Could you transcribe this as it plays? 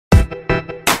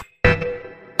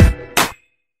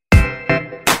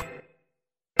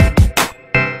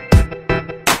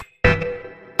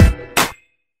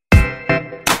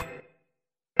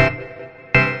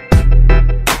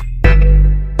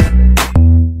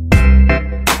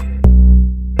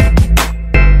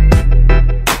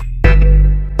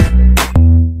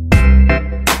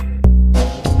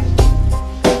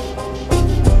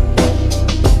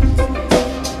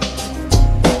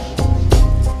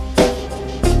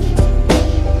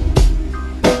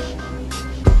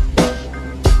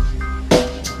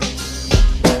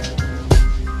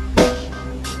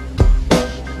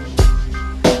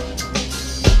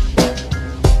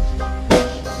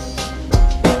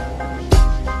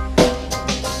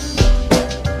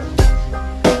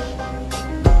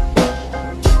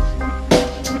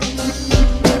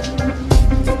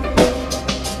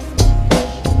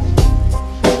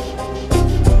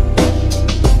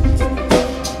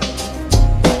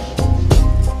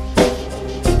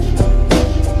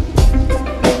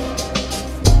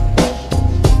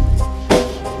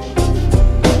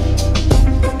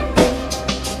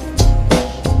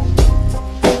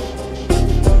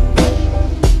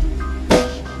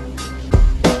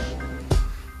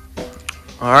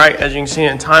All right, as you can see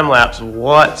in time lapse,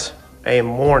 what a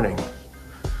morning.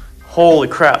 Holy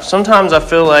crap. Sometimes I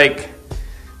feel like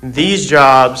these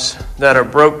jobs that are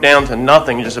broke down to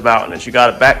nothing just about, and that you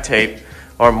got it back taped,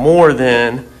 are more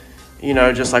than, you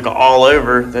know, just like an all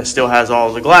over that still has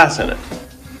all the glass in it.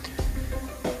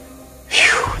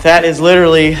 Whew, that is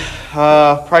literally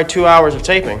probably 2 hours of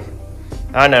taping.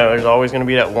 I know there's always going to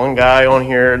be that one guy on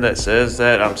here that says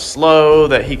that I'm slow,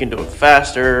 that he can do it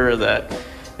faster, that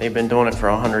they've been doing it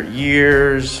for 100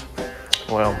 years.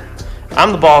 Well,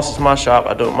 I'm the boss, it's my shop,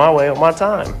 I do it my way on my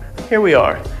time. Here we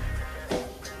are.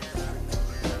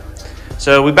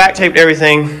 So we back taped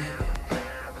everything.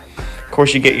 Of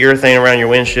course, you get urethane around your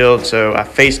windshield, so I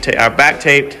back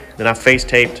taped, then I face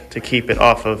taped to keep it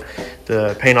off of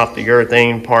the paint off the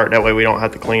urethane part. That way we don't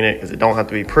have to clean it because it don't have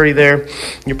to be pretty there.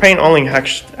 Your paint only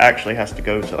actually has to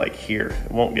go to like here.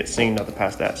 It won't get seen nothing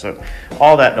past that, so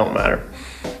all that don't matter.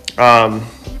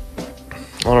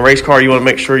 On a race car, you want to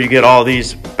make sure you get all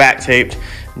these back taped,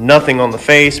 nothing on the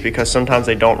face, because sometimes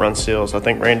they don't run seals. I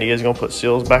think Randy is going to put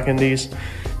seals back in these,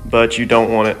 but you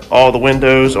don't want it. All the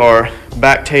windows are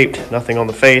back taped, nothing on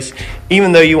the face,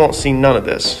 even though you won't see none of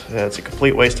this. It's a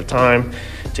complete waste of time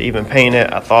to even paint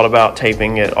it. I thought about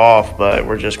taping it off, but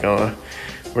we're just gonna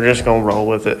roll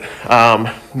with it.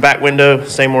 Back window,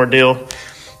 same ordeal.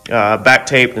 Back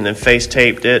taped and then face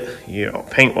taped it. You know,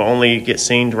 paint will only get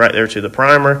seen right there to the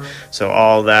primer, so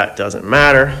all that doesn't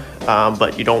matter.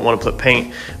 But you don't want to put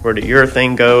paint where the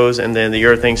urethane goes, and then the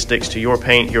urethane sticks to your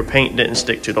paint. Your paint didn't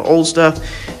stick to the old stuff,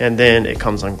 and then it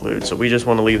comes unglued. So we just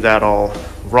want to leave that all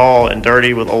raw and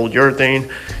dirty with old urethane,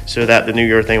 so that the new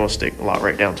urethane will stick a lot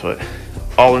right down to it.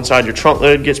 All inside your trunk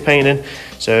lid gets painted,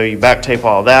 so you back tape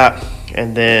all that,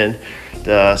 and then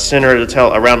the center of the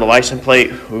tail around the license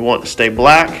plate, we want to stay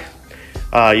black.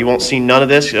 You won't see none of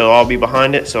this, it'll all be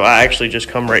behind it. So I actually just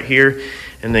come right here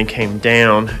and then came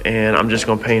down, and I'm just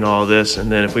gonna paint all this,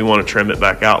 and then if we want to trim it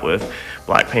back out with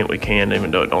black paint, we can, even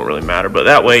though it don't really matter. But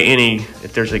that way,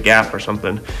 if there's a gap or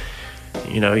something,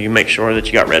 you know, you make sure that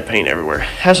you got red paint everywhere.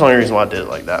 That's the only reason why I did it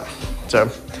like that. So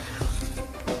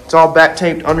it's all back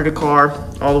taped under the car,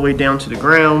 all the way down to the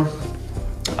ground.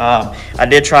 I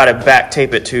did try to back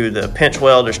tape it to the pinch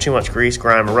weld. There's too much grease,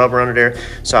 grime, and rubber under there,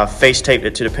 so I face taped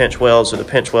it to the pinch weld, so the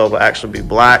pinch weld will actually be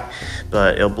black,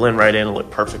 but it'll blend right in and look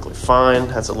perfectly fine.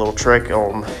 That's a little trick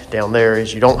on down there,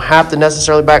 is you don't have to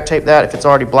necessarily back tape that. If it's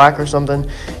already black or something,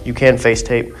 you can face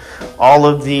tape. All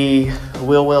of the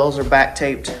wheel wells are back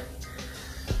taped.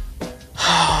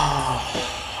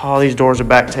 All these doors are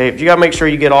back taped. You gotta make sure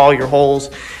you get all your holes,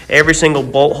 every single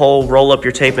bolt hole. Roll up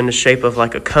your tape in the shape of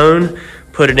like a cone,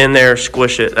 put it in there,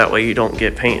 squish it, that way you don't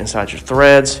get paint inside your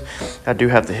threads. I do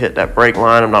have to hit that brake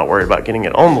line. I'm not worried about getting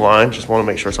it on the line, just want to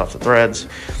make sure it's off the threads.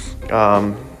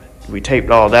 We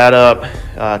taped all that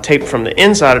up, taped from the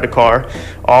inside of the car,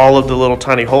 all of the little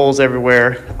tiny holes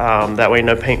everywhere, that way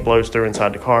no paint blows through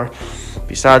inside the car.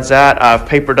 Besides that, I've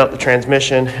papered up the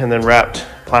transmission and then wrapped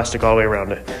plastic all the way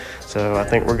around it. So I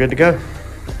think we're good to go.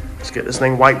 Let's get this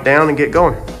thing wiped down and get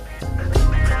going.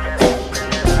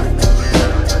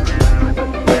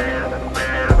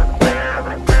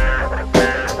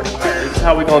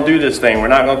 How we gonna do this thing. We're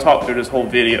not gonna talk through this whole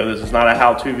video. This is not a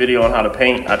how-to video on how to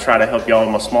paint. I try to help y'all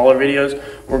in my smaller videos.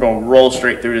 We're gonna roll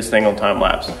straight through this thing on time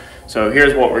lapse. So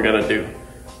here's what we're gonna do.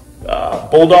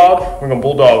 Bulldog, we're gonna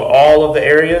bulldog all of the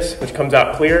areas, which comes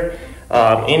out clear.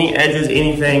 Any edges,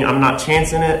 anything, I'm not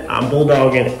chancing it. I'm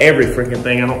bulldogging every freaking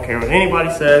thing. I don't care what anybody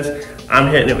says. I'm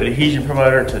hitting it with adhesion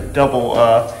promoter to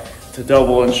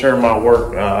double ensure my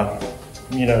work,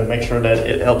 you know, make sure that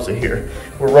it helps adhere.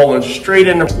 We're rolling straight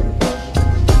into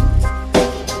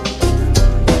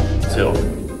seal.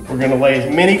 We're gonna lay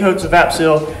as many coats of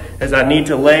Vapsil as I need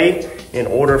to lay in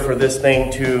order for this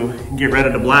thing to get rid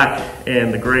of the black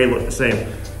and the gray look the same.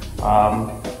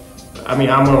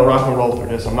 I'm gonna rock and roll through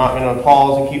this. I'm not gonna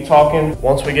pause and keep talking.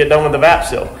 Once we get done with the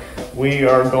Vapsil, we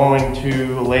are going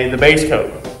to lay the base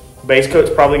coat. Base coat's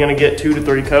probably gonna get 2 to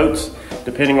 3 coats,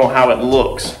 depending on how it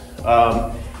looks.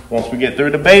 Once we get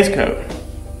through the base coat,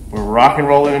 we're rock and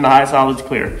rolling into high solids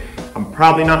clear. I'm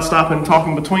probably not stopping and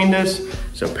talking between this,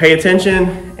 so pay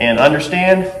attention and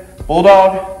understand.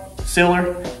 Bulldog,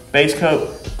 sealer, base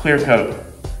coat, clear coat.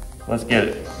 Let's get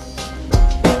it.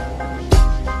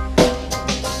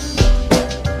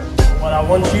 What I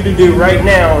want you to do right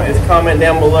now is comment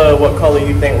down below what color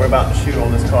you think we're about to shoot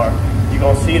on this car. You're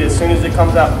gonna see it as soon as it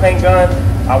comes out the paint gun.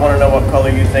 I wanna know what color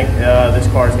you think this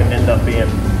car is gonna end up being.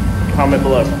 Comment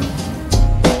below.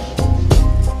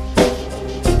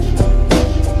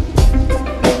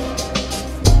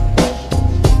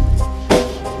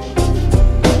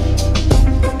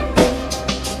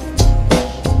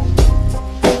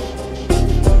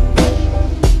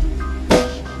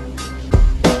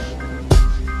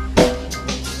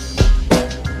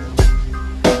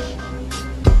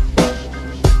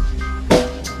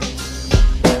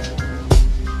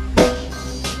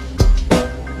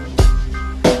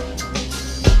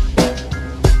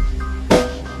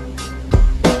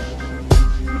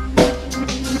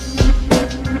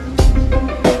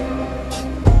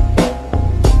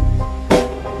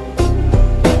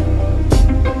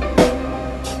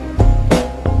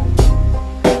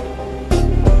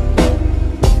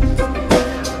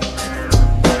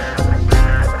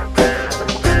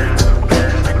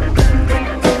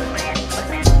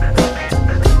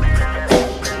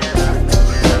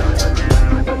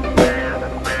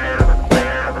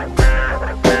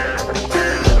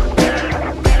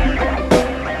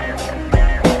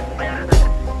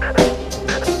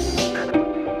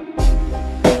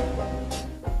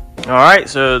 All right,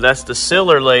 so that's the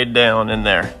sealer laid down in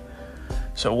there.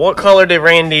 So what color did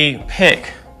Randy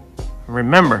pick?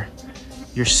 Remember,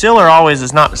 your sealer always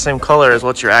is not the same color as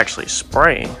what you're actually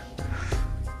spraying.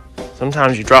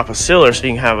 Sometimes you drop a sealer so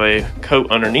you can have a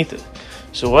coat underneath it.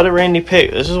 So what did Randy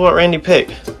pick? This is what Randy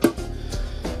picked.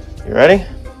 You ready?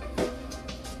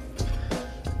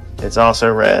 It's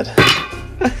also red.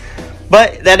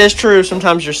 But that is true.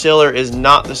 Sometimes your sealer is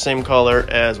not the same color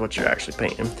as what you're actually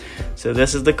painting. So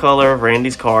this is the color of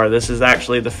Randy's car. This is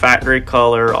actually the factory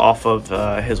color off of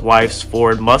his wife's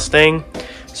Ford Mustang.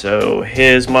 So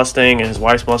his Mustang and his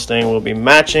wife's Mustang will be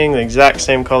matching the exact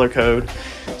same color code.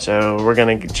 So we're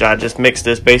gonna just mix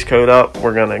this base coat up.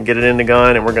 We're gonna get it in the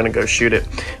gun and we're gonna go shoot it.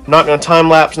 I'm not gonna time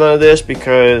lapse none of this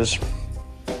because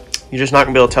you're just not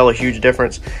gonna be able to tell a huge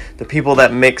difference. The people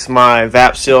that mix my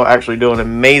VAP seal actually do an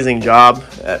amazing job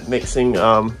at mixing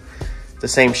the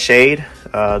same shade.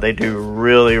 They do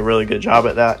really good job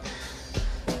at that.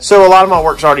 So a lot of my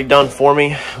work's already done for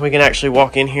me. We can actually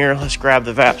walk in here. Let's grab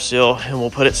the VAP seal and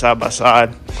we'll put it side by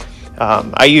side.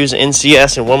 I use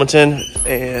NCS in Wilmington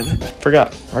and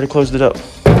forgot, already closed it up.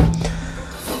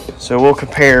 So we'll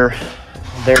compare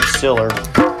their sealer to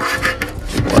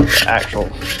what the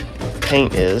actual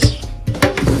paint is.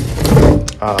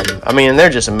 I mean, they're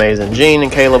just amazing. Gene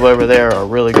and Caleb over there are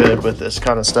really good with this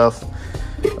kind of stuff.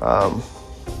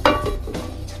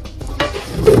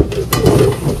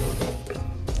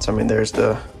 So I mean, there's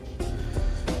the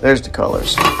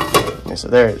colors. Okay, so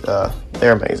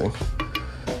they're amazing.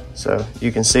 So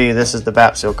you can see this is the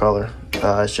VAP seal color.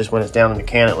 It's just when it's down in the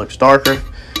can, it looks darker.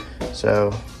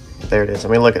 So there it is. I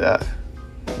mean, look at that.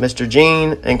 Mr.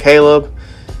 Gene and Caleb,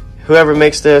 whoever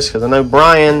makes this, because I know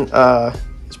Brian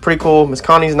is pretty cool. Miss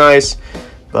Connie's nice,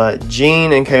 but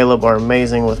Gene and Caleb are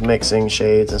amazing with mixing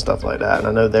shades and stuff like that. And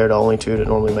I know they're the only two that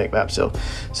normally make VAP seal.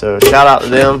 So shout out to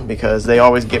them because they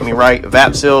always get me right.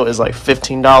 VAP seal is like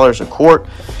 $15 a quart,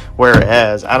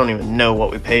 whereas I don't even know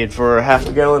what we paid for a half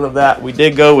a gallon of that. We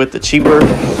did go with the cheaper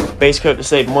base coat to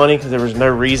save money because there was no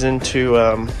reason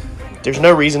to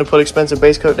put expensive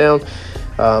base coat down.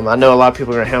 I know a lot of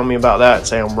people are going to hound me about that and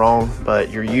say I'm wrong, but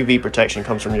your UV protection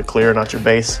comes from your clear, not your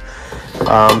base.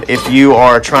 If you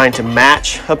are trying to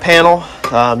match a panel,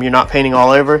 you're not painting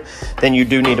all over, then you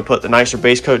do need to put the nicer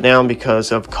base coat down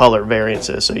because of color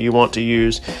variances. So you want to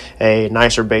use a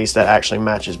nicer base that actually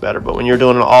matches better. But when you're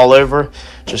doing it all over,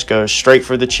 just go straight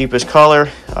for the cheapest color.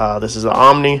 This is the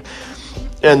Omni.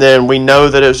 And then we know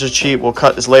that it was just cheap. We'll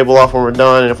cut this label off when we're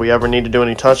done. And if we ever need to do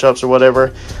any touch-ups or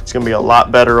whatever, it's going to be a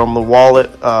lot better on the wallet.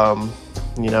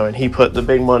 You know, and he put the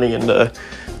big money into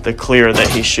the clear that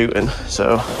he's shooting.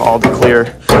 So all the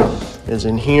clear is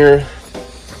in here.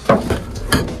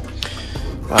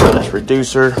 This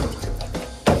reducer.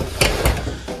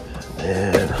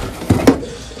 And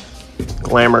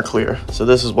Glamour clear. So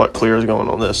this is what clear is going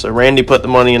on this. So Randy put the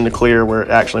money in the clear where it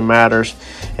actually matters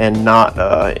and not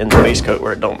in the base coat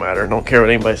where it don't matter. Don't care what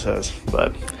anybody says,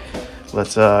 but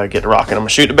let's get to rocking. I'm gonna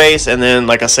shoot the base, and then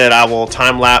like I said, I will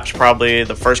time lapse probably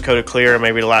the first coat of clear and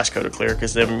maybe the last coat of clear,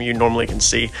 because then you normally can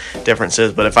see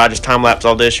differences. But if I just time lapse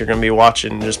all this, you're gonna be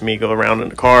watching just me go around in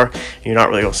the car and you're not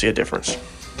really gonna see a difference.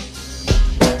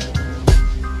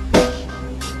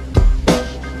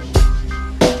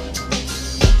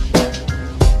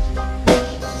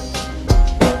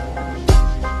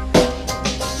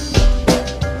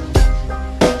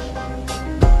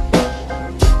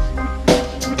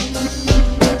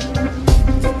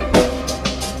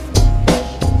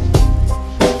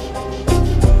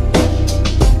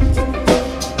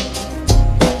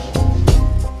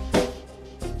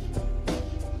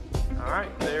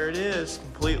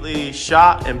 Completely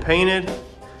shot and painted.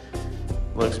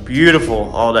 Looks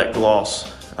beautiful, all that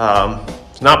gloss.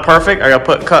 It's not perfect. I gotta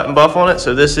put cut and buff on it.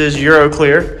 So this is Euro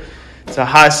Clear. It's a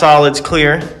high solids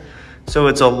clear, so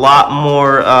it's a lot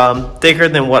more thicker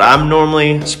than what I'm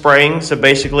normally spraying. So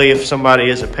basically, if somebody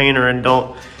is a painter and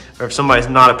or if somebody's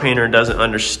not a painter and doesn't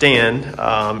understand,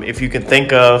 if you can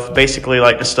think of basically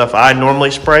like the stuff I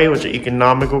normally spray, which is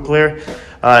economical clear,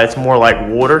 it's more like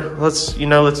water. Let's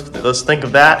think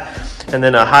of that. And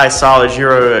then a high solid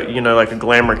Euro, like a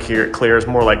Glamour clear is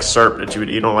more like syrup that you would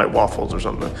eat on like waffles or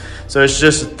something. So it's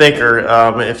just thicker,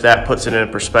 if that puts it in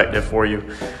perspective for you.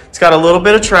 It's got a little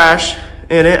bit of trash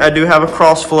in it. I do have a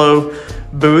cross flow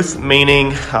booth,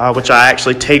 meaning which I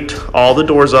actually taped all the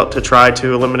doors up to try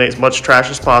to eliminate as much trash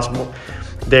as possible.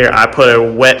 There, I put a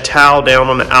wet towel down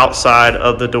on the outside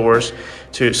of the doors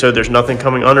so there's nothing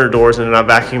coming under the doors, and then I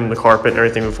vacuum the carpet and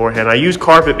everything beforehand. I use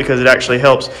carpet because it actually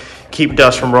helps keep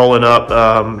dust from rolling up,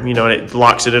 and it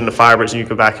locks it into fibers and you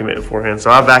can vacuum it beforehand.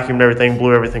 So I vacuumed everything,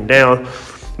 blew everything down.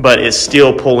 but it's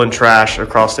still pulling trash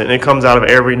across it. And it comes out of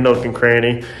every nook and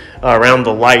cranny around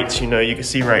the lights. You know, you can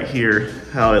see right here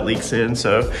how it leaks in.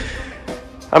 So,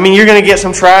 I mean, you're gonna get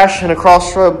some trash in a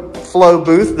cross flow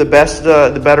booth. The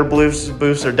better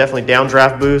booths are definitely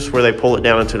downdraft booths where they pull it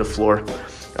down into the floor.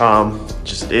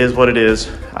 Just is what it is.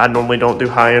 I normally don't do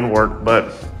high-end work, but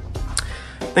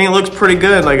I think it looks pretty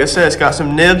good. Like I said, it's got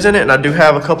some nibs in it, and I do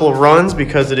have a couple of runs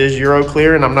because it is Euro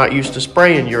clear, and I'm not used to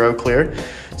spraying Euro clear.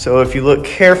 So if you look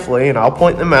carefully, and I'll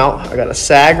point them out, I got a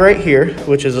sag right here,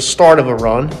 which is a start of a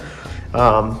run.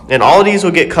 And all of these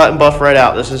will get cut and buffed right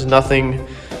out. This is nothing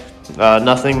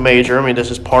major. I mean,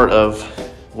 this is part of,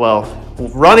 well,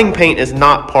 running paint is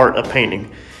not part of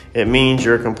painting. It means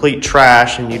you're complete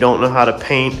trash and you don't know how to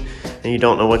paint and you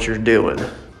don't know what you're doing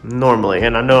normally.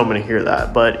 And I know I'm gonna hear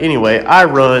that. But anyway, I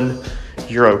run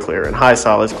Euro clear and high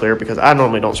solids clear because I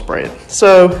normally don't spray it.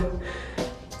 So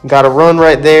got a run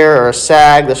right there, or a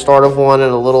sag, the start of one,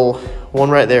 and a little one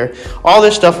right there. All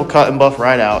this stuff will cut and buff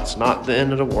right out. It's not the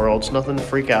end of the world. It's nothing to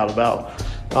freak out about.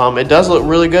 It does look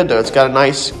really good though. It's got a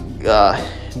nice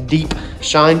deep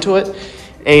shine to it.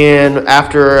 And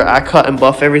after I cut and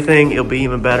buff everything, it'll be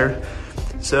even better.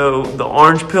 So the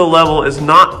orange peel level is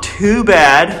not too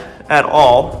bad at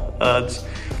all.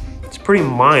 It's pretty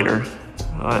minor,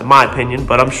 in my opinion,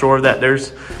 but I'm sure that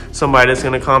there's somebody that's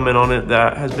gonna comment on it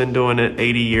that has been doing it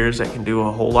 80 years that can do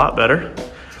a whole lot better.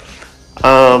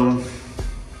 And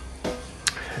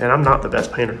I'm not the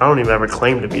best painter. I don't even ever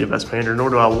claim to be the best painter,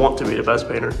 nor do I want to be the best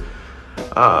painter.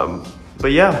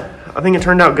 But yeah, I think it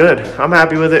turned out good. I'm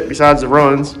happy with it. Besides the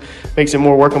runs, makes it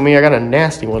more work on me. I got a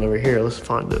nasty one over here. Let's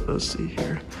find it. Let's see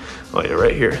here. Oh yeah,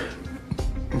 right here.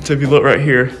 So if you look right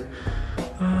here,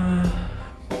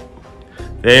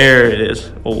 there it is,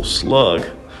 old slug.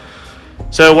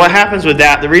 So what happens with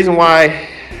that, the reason why,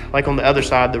 like on the other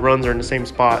side, the runs are in the same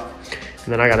spot,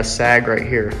 and then I got a sag right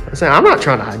here. I'm not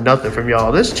trying to hide nothing from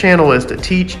y'all. This channel is to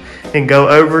teach and go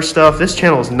over stuff. This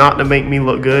channel is not to make me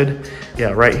look good.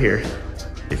 Yeah, right here.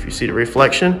 If you see the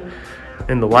reflection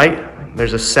in the light,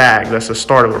 there's a sag. That's the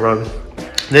start of a run.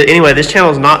 Anyway, this channel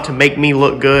is not to make me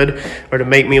look good or to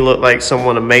make me look like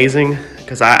someone amazing,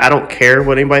 because I don't care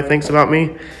what anybody thinks about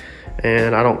me,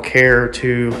 and I don't care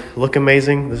to look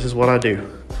amazing. This is what I do.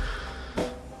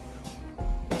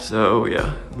 So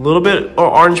yeah, a little bit of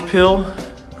orange peel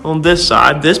on this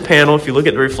side. This panel, if you look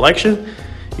at the reflection,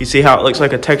 you see how it looks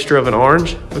like a texture of an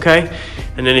orange, okay?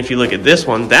 And then if you look at this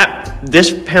one,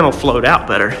 this panel flowed out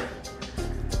better.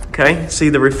 Okay, see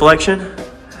the reflection?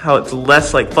 How it's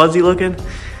less like fuzzy looking?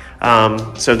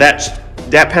 So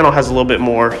that panel has a little bit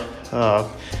more,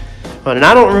 and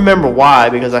I don't remember why,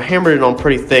 because I hammered it on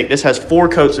pretty thick. This has 4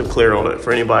 coats of clear on it,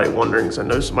 for anybody wondering, because I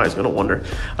know somebody's gonna wonder.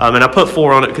 And I put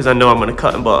 4 on it because I know I'm gonna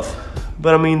cut and buff.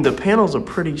 But I mean, the panels are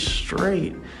pretty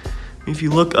straight. If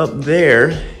you look up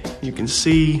there, you can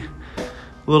see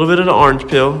a little bit of the orange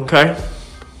peel, okay?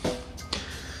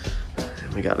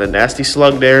 And we got the nasty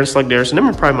slug there and slug there. So them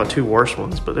are probably my 2 worst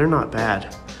ones, but they're not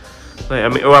bad. Like,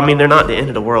 I mean, they're not the end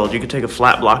of the world. You could take a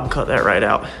flat block and cut that right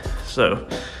out. So,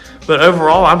 but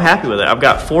overall, I'm happy with it. I've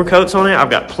got 4 coats on it. I've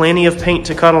got plenty of paint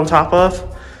to cut on top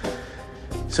of.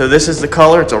 So this is the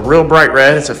color. It's a real bright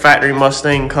red. It's a factory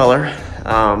Mustang color.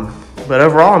 But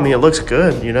overall, I mean, it looks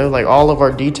good. You know, like all of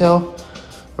our detail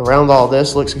around all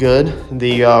this looks good.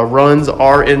 The runs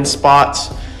are in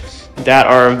spots that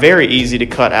are very easy to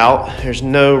cut out. There's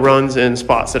no runs in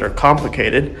spots that are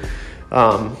complicated.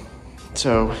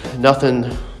 So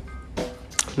nothing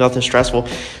stressful.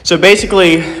 So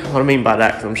basically, what I mean by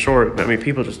that, because I'm sure, I mean,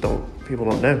 people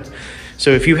don't know.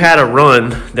 So if you had a run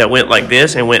that went like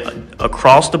this and went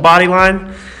across the body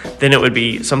line, then it would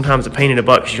be sometimes a pain in the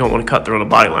butt because you don't want to cut through on the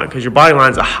body line, because your body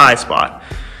line's a high spot.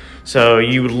 So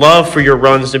you would love for your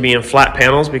runs to be in flat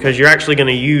panels, because you're actually going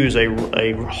to use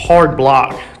a hard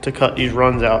block to cut these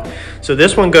runs out. So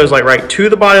this one goes like right to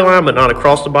the body line, but not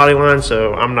across the body line,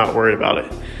 so I'm not worried about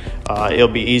it. It'll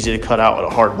be easy to cut out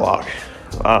with a hard block.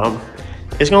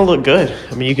 It's going to look good.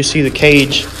 I mean, you can see the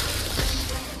cage,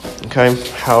 okay,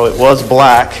 how it was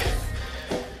black.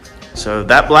 So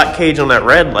that black cage on that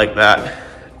red like that,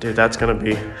 dude, it's going to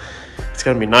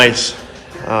be nice.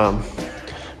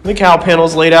 The cowl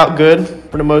panel's laid out good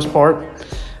for the most part.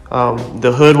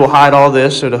 The hood will hide all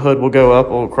this, so the hood will go up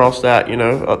across that, you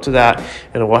know, up to that,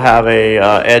 and it will have a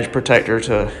edge protector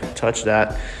to touch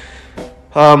that.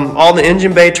 All the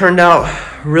engine bay turned out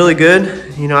really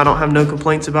good. You know, I don't have no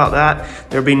complaints about that.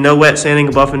 There'll be no wet sanding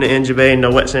and buffing the engine bay,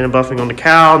 no wet sanding and buffing on the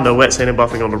cowl, no wet sanding and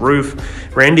buffing on the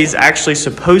roof. Randy's actually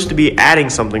supposed to be adding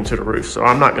something to the roof, so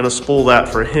I'm not going to spoil that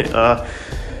for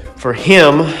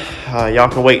him. y'all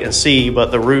can wait and see.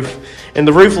 But the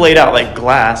roof laid out like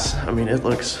glass. I mean, it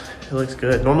looks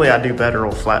good. Normally I do better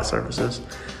on flat surfaces,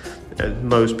 as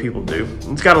most people do.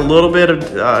 It's got a little bit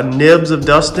of nibs of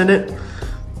dust in it,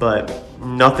 but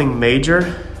nothing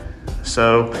major.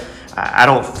 So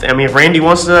I mean, if Randy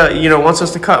wants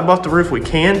us to cut and buff the roof, we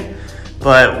can.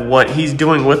 But what he's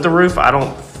doing with the roof, I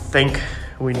don't think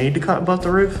we need to cut and buff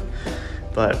the roof.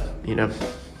 But, you know,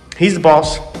 he's the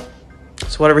boss.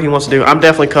 So whatever he wants to do, I'm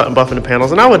definitely cutting, buffing the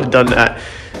panels. And I would have done that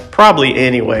probably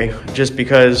anyway, just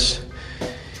because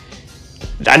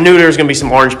I knew there was going to be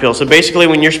some orange peel. So basically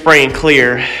when you're spraying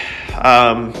clear,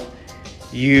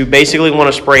 you basically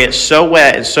want to spray it so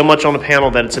wet and so much on the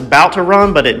panel that it's about to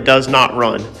run, but it does not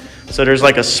run. So there's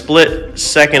like a split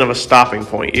second of a stopping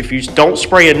point. If you don't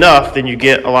spray enough, then you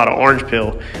get a lot of orange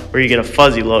peel where you get a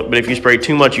fuzzy look. But if you spray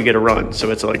too much, you get a run.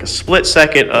 So it's like a split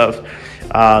second of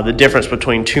the difference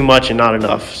between too much and not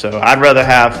enough. So I'd rather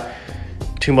have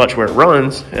too much where it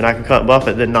runs and I can cut and buff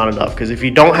it than not enough. Because if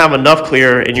you don't have enough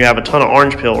clear and you have a ton of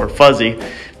orange peel or fuzzy,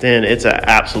 then it's an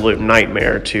absolute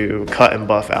nightmare to cut and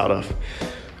buff out of.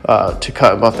 To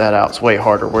cut and buff that out, it's way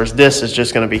harder. Whereas this is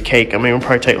just going to be cake. I mean, we'll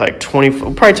probably take like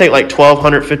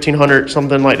 1,200, 1,500,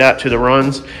 something like that to the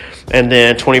runs, and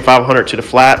then 2,500 to the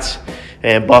flats,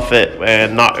 and buff it,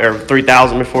 and or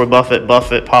 3,000 before we buff it,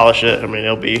 polish it. I mean,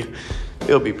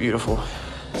 it'll be beautiful.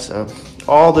 So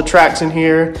all the tracks in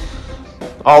here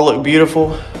all look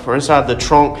beautiful. We're inside the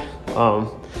trunk. I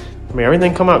mean,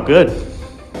 everything come out good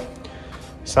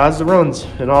besides the runs,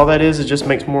 and all that is just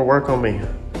makes more work on me.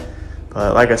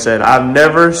 Like I said, I've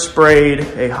never sprayed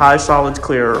a high solids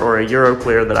clear or a Euro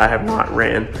clear that I have not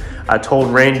ran. I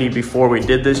told Randy before we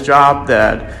did this job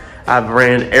that I've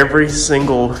ran every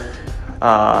single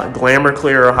glamour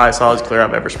clear or high solids clear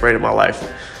I've ever sprayed in my life.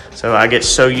 So I get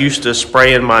so used to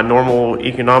spraying my normal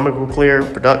economical clear,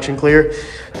 production clear,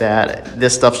 that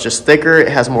this stuff's just thicker, it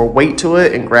has more weight to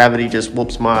it, and gravity just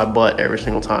whoops my butt every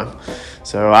single time.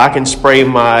 So I can spray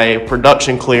my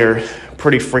production clear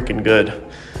pretty freaking good.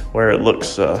 Where it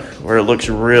looks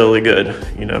really good.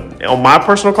 You know, on my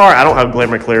personal car, I don't have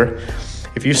glamour clear.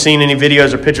 If you've seen any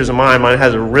videos or pictures of mine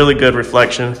has a really good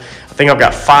reflection. I think I've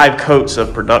got 5 coats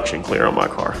of production clear on my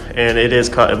car, and it is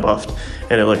cut and buffed,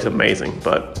 and it looks amazing.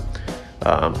 But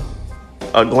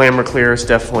a glamour clear is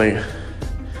definitely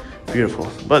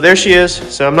beautiful. But there she is.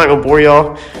 So I'm not gonna bore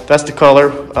y'all. That's the color.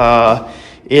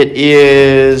 It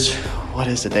is, what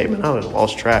is the date, man? I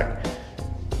lost track.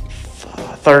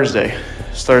 Thursday.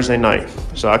 It's Thursday night.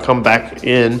 So I come back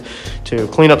in to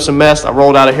clean up some mess. I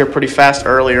rolled out of here pretty fast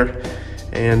earlier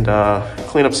and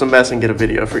clean up some mess and get a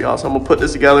video for y'all. So I'm gonna put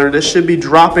this together. This should be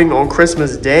dropping on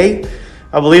Christmas Day,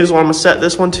 I believe is what I'm gonna set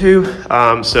this one to.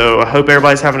 So I hope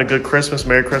everybody's having a good Christmas.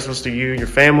 Merry Christmas to you and your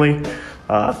family.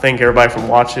 Thank everybody for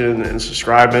watching and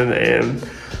subscribing, and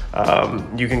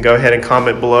you can go ahead and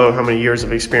comment below how many years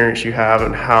of experience you have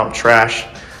and how trash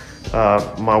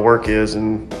my work is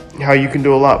and how you can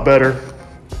do a lot better.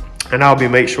 And I'll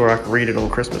make sure I can read it on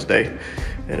Christmas Day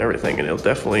and everything, and it'll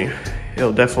definitely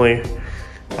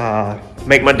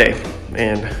make my day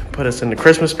and put us in the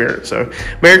Christmas spirit. So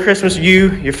Merry Christmas to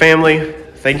you, your family.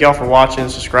 Thank y'all for watching,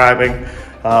 subscribing.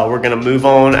 We're gonna move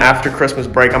on after Christmas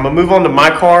break. I'm gonna move on to my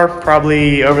car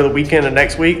probably over the weekend and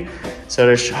next week.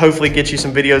 So to hopefully get you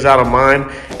some videos out on mine,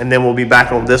 and then we'll be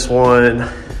back on this one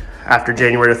after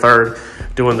January 3rd,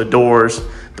 doing the doors,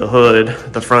 the hood,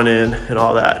 the front end, and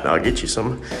all that. And I'll get you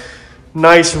some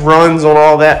nice runs on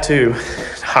all that too.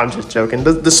 I'm just joking.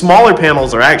 The smaller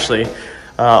panels are actually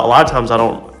a lot of times I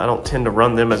don't tend to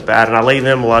run them as bad, and I lay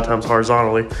them a lot of times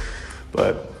horizontally,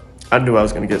 but I knew I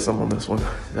was going to get some on this one.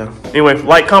 So anyway,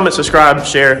 like, comment, subscribe,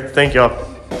 share. Thank y'all.